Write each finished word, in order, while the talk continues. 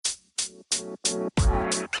What's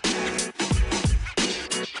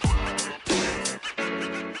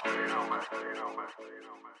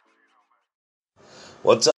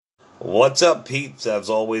up? What's up, peeps? As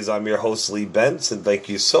always, I'm your host, Lee Bentz, and thank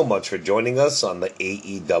you so much for joining us on the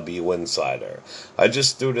AEW Insider. I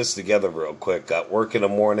just threw this together real quick. Got work in the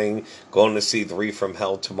morning, going to see Three from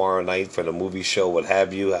Hell tomorrow night for the movie show, what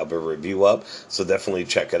have you. Have a review up, so definitely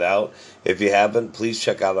check it out. If you haven't, please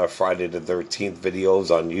check out our Friday the 13th videos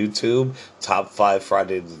on YouTube. Top 5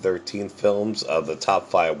 Friday the 13th films, the top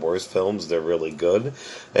 5 worst films. They're really good.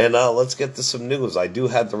 And let's get to some news. I do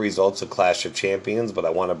have the results of Clash of Champions, but I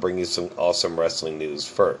want to bring you some awesome wrestling news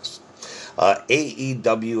first.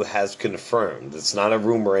 AEW has confirmed, it's not a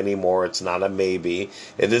rumor anymore, it's not a maybe,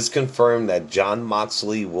 it is confirmed that Jon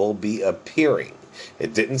Moxley will be appearing.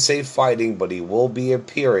 It didn't say fighting, but he will be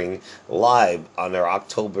appearing live on their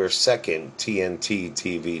October 2nd TNT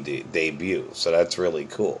TV debut, so that's really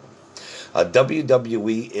cool.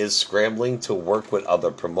 WWE is scrambling to work with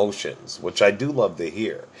other promotions, which I do love to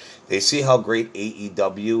hear. They see how great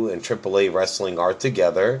AEW and AAA wrestling are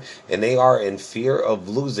together, and they are in fear of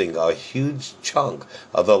losing a huge chunk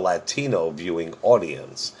of the Latino viewing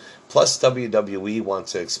audience. Plus, WWE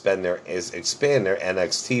wants to expand their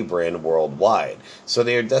NXT brand worldwide, so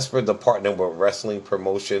they are desperate to partner with wrestling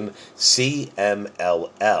promotion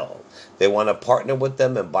CMLL. They want to partner with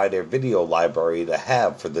them and buy their video library to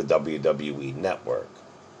have for the WWE network.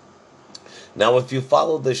 Now, if you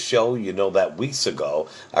follow this show, you know that weeks ago,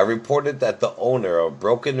 I reported that the owner of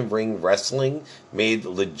Broken Ring Wrestling made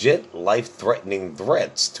legit life-threatening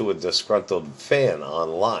threats to a disgruntled fan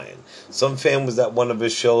online. Some fan was at one of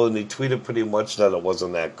his shows and he tweeted pretty much that it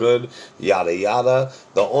wasn't that good, yada yada.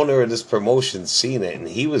 The owner of this promotion seen it and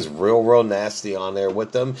he was real nasty on there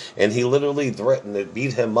with them, and he literally threatened to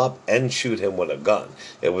beat him up and shoot him with a gun.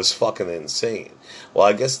 It was fucking insane. Well,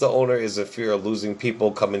 I guess the owner is in fear of losing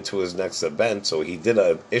people coming to his next event, so he did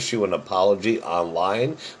issue an apology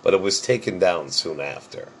online, but it was taken down soon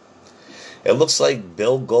after. It looks like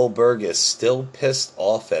Bill Goldberg is still pissed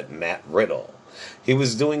off at Matt Riddle. He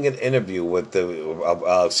was doing an interview with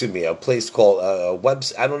a place called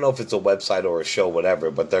I don't know if it's a website or a show, whatever,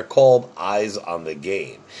 but they're called Eyes on the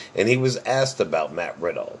Game, and he was asked about Matt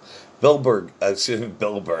Riddle. Goldberg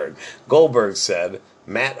said,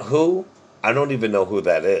 "Matt who? I don't even know who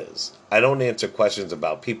that is. I don't answer questions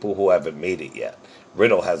about people who haven't made it yet.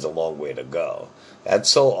 Riddle has a long way to go." That's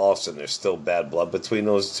so awesome. There's still bad blood between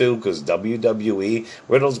those two, because WWE,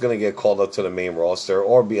 Riddle's going to get called up to the main roster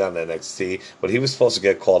or be on NXT, but he was supposed to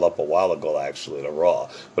get called up a while ago, actually, to Raw.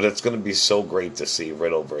 But it's going to be so great to see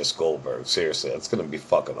Riddle versus Goldberg. Seriously, that's going to be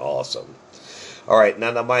fucking awesome. Alright,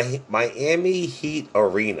 now the Miami Heat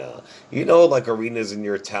Arena. You know, like arenas in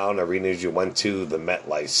your town, arenas you went to, the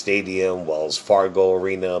MetLife Stadium, Wells Fargo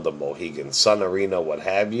Arena, the Mohegan Sun Arena, what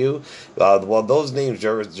have you. Well, those names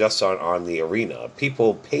just aren't on the arena.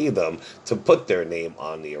 People pay them to put their name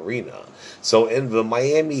on the arena. So in the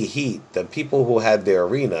Miami Heat, the people who had their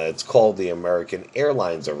arena, it's called the American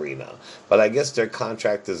Airlines Arena. But I guess their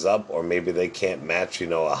contract is up, or maybe they can't match,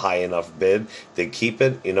 a high enough bid to keep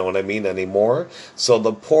it, you know what I mean, anymore. So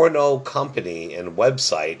the porno company and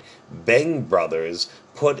website Bang Brothers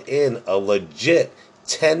put in a legit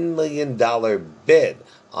 $10 million bid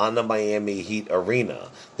on the Miami Heat Arena.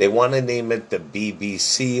 They want to name it the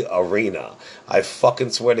BBC Arena. I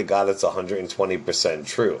fucking swear to God it's 120%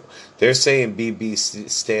 true. They're saying BBC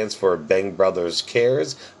stands for Bang Brothers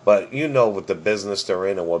Cares, but you know what the business they're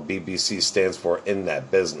in and what BBC stands for in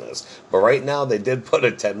that business. But right now they did put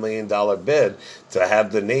a $10 million bid to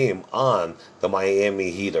have the name on the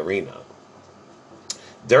Miami Heat Arena.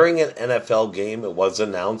 During an NFL game, it was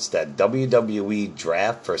announced that WWE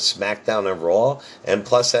Draft for SmackDown and Raw, and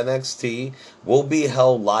plus NXT, will be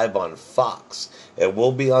held live on Fox. It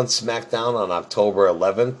will be on SmackDown on October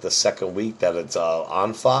 11th, the second week that it's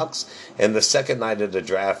on Fox, and the second night of the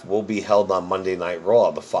draft will be held on Monday Night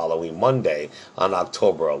Raw the following Monday on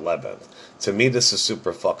October 11th. To me, this is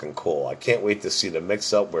super fucking cool. I can't wait to see the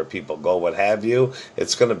mix-up where people go, what have you.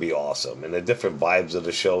 It's going to be awesome. And the different vibes of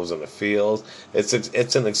the shows and the feels.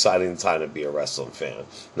 It's an exciting time to be a wrestling fan.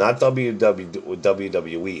 Not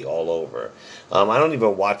WWE all over. I don't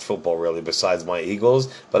even watch football, really, besides my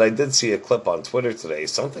Eagles. But I did see a clip on Twitter today.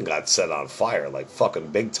 Something got set on fire, like fucking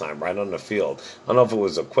big time, right on the field. I don't know if it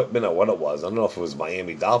was equipment or what it was. I don't know if it was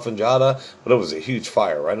Miami Dolphins, but it was a huge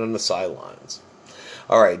fire right on the sidelines.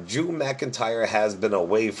 All right, Drew McIntyre has been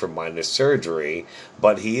away for minor surgery,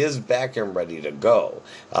 but he is back and ready to go.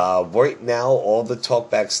 Right now, all the talk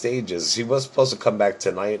backstage is he was supposed to come back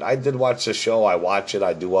tonight. I did watch the show. I watch it.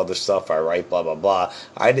 I do other stuff. I write, blah, blah, blah.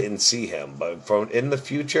 I didn't see him, but from in the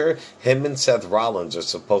future, him and Seth Rollins are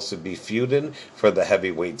supposed to be feuding for the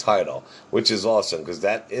heavyweight title, which is awesome because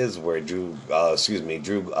that is where Drew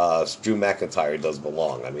McIntyre does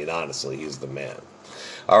belong. I mean, honestly, he's the man.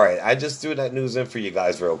 All right, I just threw that news in for you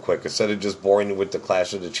guys real quick. Instead of just boring you with the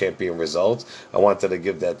Clash of the Champion results, I wanted to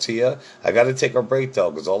give that to you. I got to take a break,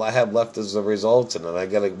 though, because all I have left is the results, and then I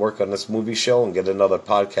got to work on this movie show and get another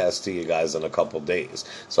podcast to you guys in a couple days.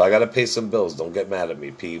 So I got to pay some bills. Don't get mad at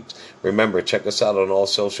me, peeps. Remember, check us out on all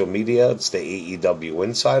social media. It's the AEW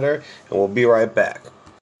Insider, and we'll be right back.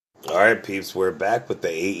 Alright, peeps, we're back with the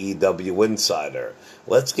AEW Insider.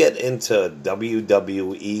 Let's get into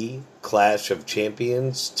WWE Clash of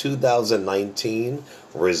Champions 2019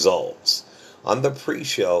 results. On the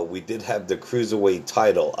pre-show, we did have the Cruiserweight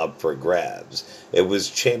title up for grabs. It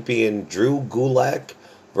was champion Drew Gulak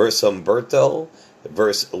versus Humberto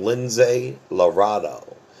versus Lindsay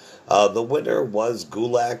Laredo. The winner was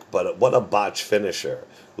Gulak, but what a botch finisher.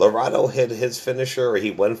 Laredo hit his finisher, he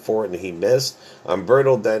went for it and he missed.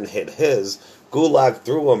 Humberto then hit his. Gulak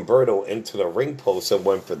threw Humberto into the ring post and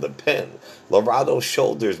went for the pin. Laredo's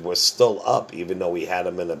shoulders were still up even though he had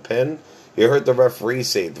him in a pin. You heard the referee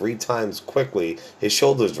say 3 times quickly, his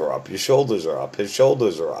shoulders are up, his shoulders are up, his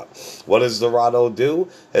shoulders are up. What does Laredo do?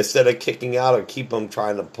 Instead of kicking out or keep them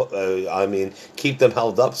keep them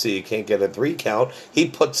held up so you can't get a 3 count, he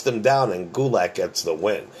puts them down and Gulak gets the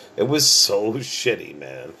win. It was so shitty,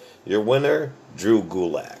 man. Your winner, Drew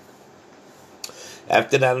Gulak.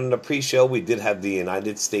 After that, on the pre-show, we did have the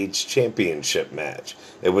United States Championship match.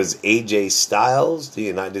 It was AJ Styles, the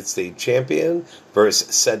United States Champion,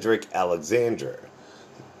 versus Cedric Alexander.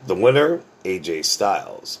 The winner, AJ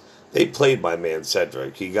Styles. They played my man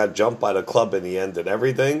Cedric. He got jumped by the club in the end and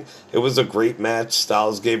everything. It was a great match.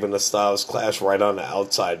 Styles gave him a Styles Clash right on the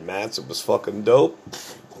outside mats. It was fucking dope.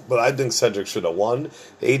 But I think Cedric should have won.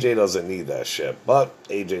 AJ doesn't need that shit. But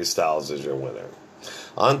AJ Styles is your winner.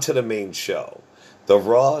 On to the main show. The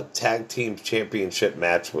Raw Tag Team Championship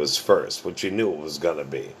match was first, which you knew it was going to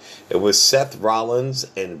be. It was Seth Rollins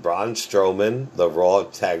and Braun Strowman, the Raw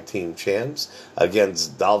Tag Team Champs,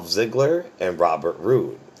 against Dolph Ziggler and Robert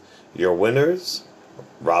Roode. Your winners,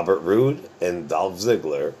 Robert Roode and Dolph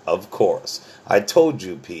Ziggler, of course. I told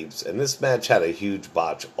you, peeps, and this match had a huge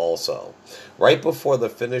botch also. Right before the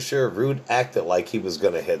finisher, Roode acted like he was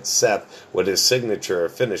going to hit Seth with his signature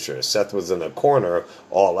finisher. Seth was in a corner,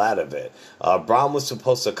 all out of it. Braun was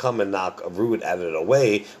supposed to come and knock Roode out of the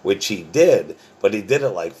way, which he did, but he did it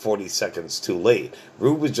like 40 seconds too late.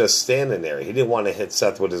 Roode was just standing there. He didn't want to hit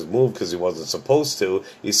Seth with his move because he wasn't supposed to.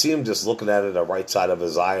 You see him just looking at it the right side of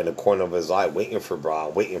his eye, in the corner of his eye, waiting for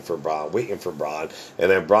Braun,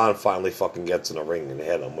 and then Braun finally fucking gets in the ring and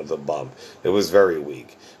hit him with a bump. It was very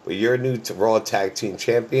weak. But your new Raw Tag Team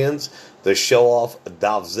Champions, the show-off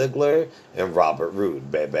Dolph Ziggler and Robert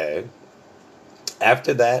Roode, baby.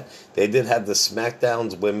 After that, they did have the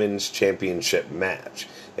SmackDown's Women's Championship match.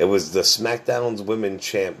 It was the SmackDown's Women's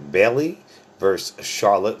Champ Bayley versus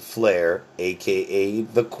Charlotte Flair, a.k.a.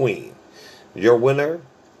 The Queen. Your winner,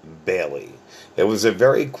 Bayley. It was a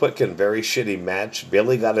very quick and very shitty match.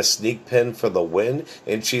 Bayley got a sneak pin for the win,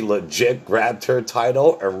 and she legit grabbed her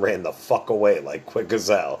title and ran the fuck away like quick as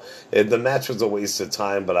hell. The match was a waste of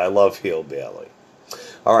time, but I love heel Bayley.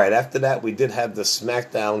 Alright, after that, we did have the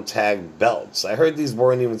SmackDown Tag Belts. I heard these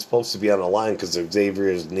weren't even supposed to be on the line because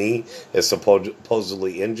Xavier's knee is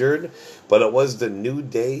supposedly injured, but it was the New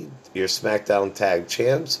Day, your SmackDown Tag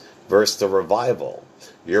Champs, versus the Revival.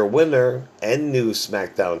 Your winner and new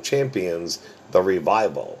SmackDown Champions, the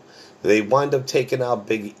Revival. They wind up taking out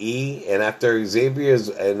Big E, and after Xavier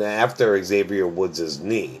Woods'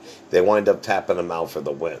 knee, they wind up tapping him out for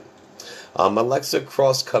the win. Alexa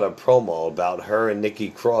Cross cut a promo about her and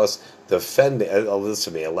Nikki Cross defending.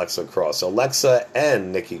 Listen to me, Alexa Cross. Alexa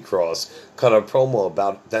and Nikki Cross cut a promo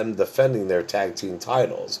about them defending their tag team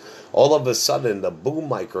titles. All of a sudden, the boom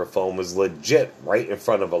microphone was legit right in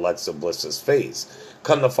front of Alexa Bliss's face.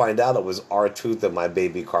 Come to find out, it was R-Truth and my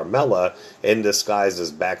baby Carmella in disguise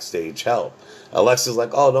as backstage help. Alexa's like,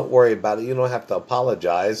 oh, don't worry about it. You don't have to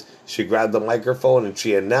apologize. She grabbed the microphone and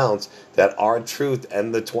she announced that R-Truth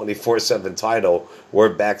and the 24/7 title were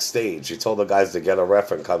backstage. She told the guys to get a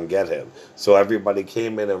ref and come get him. So everybody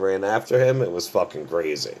came in and ran after him. It was fucking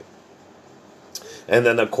crazy. And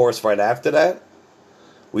then, of course, right after that,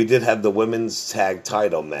 we did have the women's tag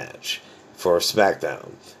title match for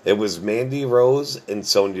SmackDown. It was Mandy Rose and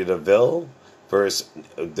Sonya Deville versus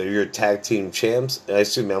your tag team champs.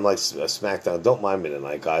 Excuse me, I'm like SmackDown. Don't mind me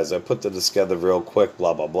tonight, guys. I put this together real quick,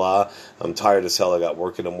 blah, blah, blah. I'm tired as hell. I got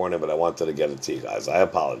work in the morning, but I wanted to get it to you guys. I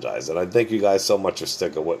apologize. And I thank you guys so much for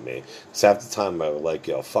sticking with me. Because half the time I was like,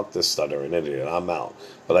 yo, fuck this stuttering idiot. I'm out.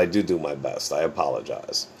 But I do my best. I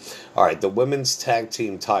apologize. All right, the women's tag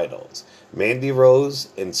team titles. Mandy Rose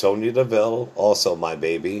and Sonya Deville, also my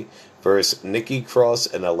baby, versus Nikki Cross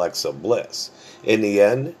and Alexa Bliss. In the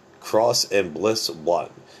end, Cross and Bliss won.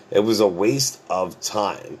 It was a waste of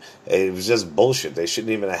time. It was just bullshit. They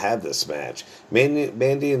shouldn't even have had this match.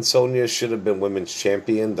 Mandy and Sonya should have been women's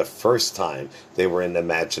champion the first time they were in the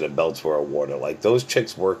match and the belts were awarded. Like, those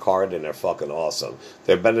chicks work hard and they're fucking awesome.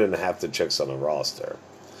 They're better than half the chicks on the roster.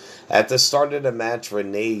 At the start of the match,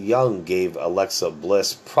 Renee Young gave Alexa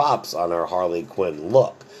Bliss props on her Harley Quinn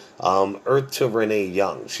look. Earth to Renee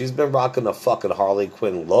Young. She's been rocking the fucking Harley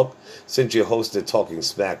Quinn look since you hosted Talking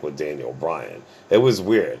Smack with Daniel Bryan. It was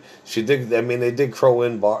weird. They did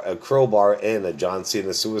crowbar in a John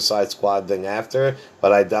Cena Suicide Squad thing after,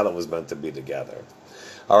 but I doubt it was meant to be together.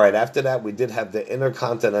 Alright, after that, we did have the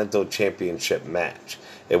Intercontinental Championship match.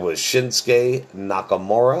 It was Shinsuke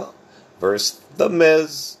Nakamura versus The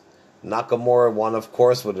Miz. Nakamura won, of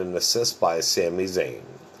course, with an assist by Sami Zayn.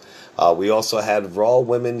 We also had Raw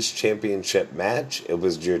Women's Championship match. It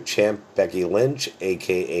was your champ Becky Lynch,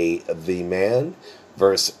 a.k.a. The Man,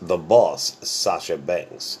 versus the Boss, Sasha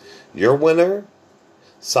Banks. Your winner,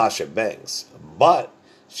 Sasha Banks. But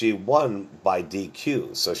she won by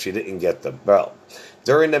DQ, so she didn't get the belt.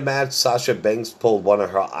 During the match, Sasha Banks pulled one of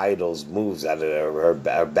her idol's moves out of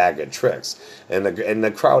her bag of tricks, and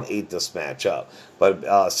the crowd ate this match up.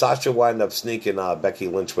 But Sasha wound up sneaking Becky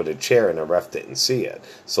Lynch with a chair, and the ref didn't see it.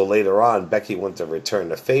 So later on, Becky went to return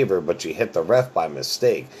the favor, but she hit the ref by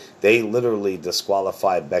mistake. They literally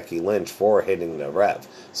disqualified Becky Lynch for hitting the ref.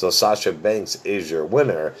 So Sasha Banks is your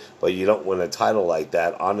winner, but you don't win a title like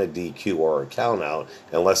that on a DQ or a countout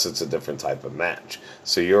unless it's a different type of match.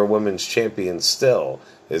 So your women's champion still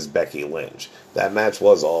is Becky Lynch. That match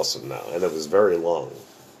was awesome now, and it was very long.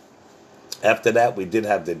 After that, we did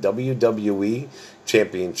have the WWE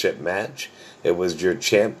Championship match. It was your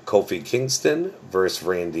champ Kofi Kingston versus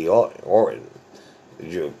Randy Orton.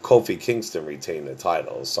 Kofi Kingston retained the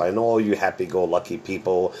title. So I know all you happy-go-lucky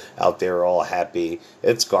people out there are all happy.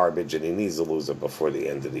 It's garbage, and he needs to lose it before the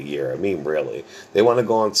end of the year. I mean, really. They want to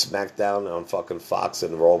go on SmackDown on fucking Fox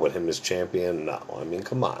and Raw with him as champion? No. I mean,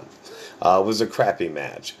 come on. It was a crappy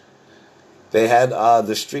match. They had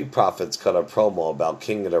the Street Profits cut a promo about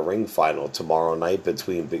King of the Ring final tomorrow night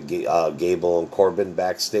between Gable and Corbin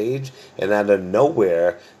backstage. And out of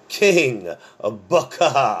nowhere, King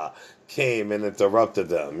Booker came and interrupted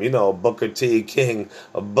them. You know, Booker T, King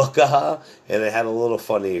Booker. And they had a little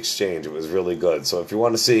funny exchange. It was really good. So if you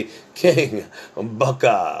want to see King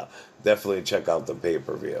Booker, definitely check out the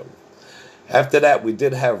pay-per-view. After that, we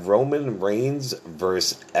did have Roman Reigns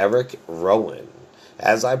versus Eric Rowan.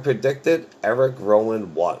 As I predicted, Eric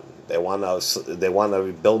Rowan won. They want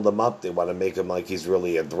to build him up. They want to make him like he's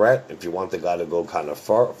really a threat. If you want the guy to go kind of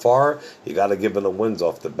far, you got to give him the wins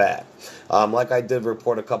off the bat. Like I did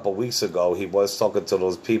report a couple weeks ago, he was talking to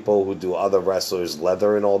those people who do other wrestlers'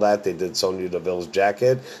 leather and all that. They did Sonya Deville's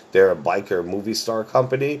jacket. They're a biker movie star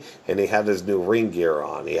company, and he had his new ring gear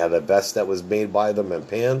on. He had a vest that was made by them and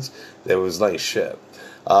pants. It was nice shit.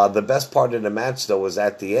 The best part of the match, though, was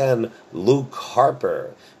at the end, Luke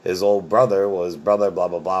Harper, his old brother,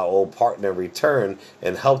 old partner, returned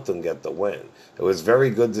and helped him get the win. It was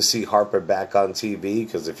very good to see Harper back on TV,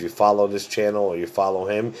 because if you follow this channel or you follow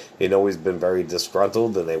him, you know he's been very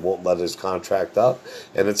disgruntled and they won't let his contract up.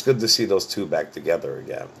 And it's good to see those two back together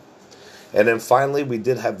again. And then finally, we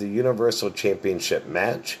did have the Universal Championship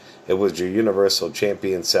match. It was your Universal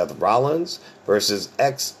Champion Seth Rollins versus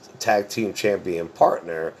ex-tag team champion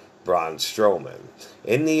partner Braun Strowman.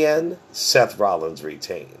 In the end, Seth Rollins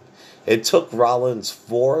retained. It took Rollins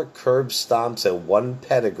 4 curb stomps and 1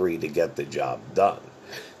 pedigree to get the job done.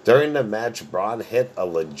 During the match, Braun hit a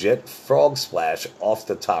legit frog splash off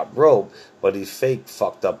the top rope, but he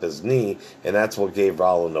fucked up his knee, and that's what gave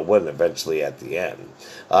Rollins the win eventually at the end.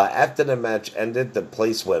 After the match ended, the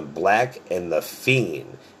place went black, and The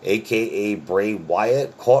Fiend, a.k.a. Bray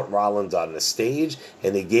Wyatt, caught Rollins on the stage,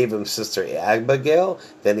 and he gave him Sister Abigail.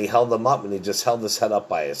 Then he held him up, and he just held his head up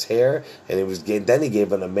by his hair, and then he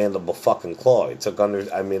gave him a mandible fucking claw. He took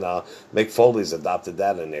Mick Foley's adopted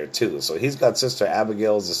that in there too. So he's got Sister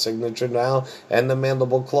Abigail as a signature now, and the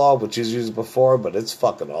mandible claw, which he's used before, but it's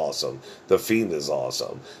fucking awesome. The Fiend is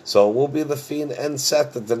awesome. So it will be The Fiend and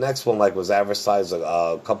Seth at the next one, like was advertised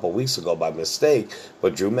a couple weeks ago by mistake,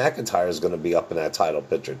 but Drew McIntyre is going to be up in that title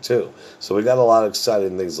picture Chapter 2. So we got a lot of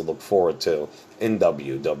exciting things to look forward to in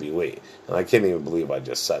WWE. And I can't even believe I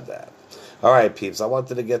just said that. All right, peeps, I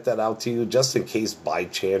wanted to get that out to you just in case by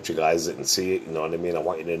chance you guys didn't see it. You know what I mean? I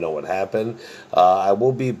want you to know what happened. I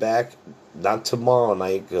will be back. Not tomorrow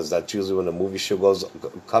night, because that's usually when the movie show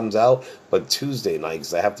comes out, but Tuesday night,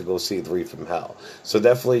 because I have to go see 3 from Hell. So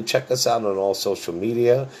definitely check us out on all social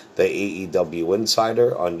media, the AEW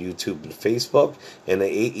Insider on YouTube and Facebook, and the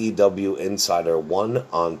AEW Insider 1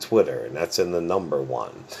 on Twitter, and that's in the number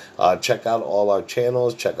 1. Check out all our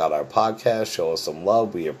channels, check out our podcast, show us some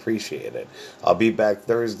love, we appreciate it. I'll be back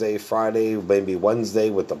Thursday, Friday, maybe Wednesday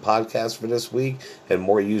with the podcast for this week, and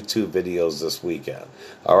more YouTube videos this weekend.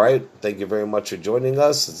 All right, thank you very much for joining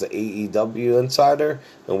us. It's the AEW Insider,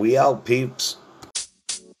 and we out, peeps.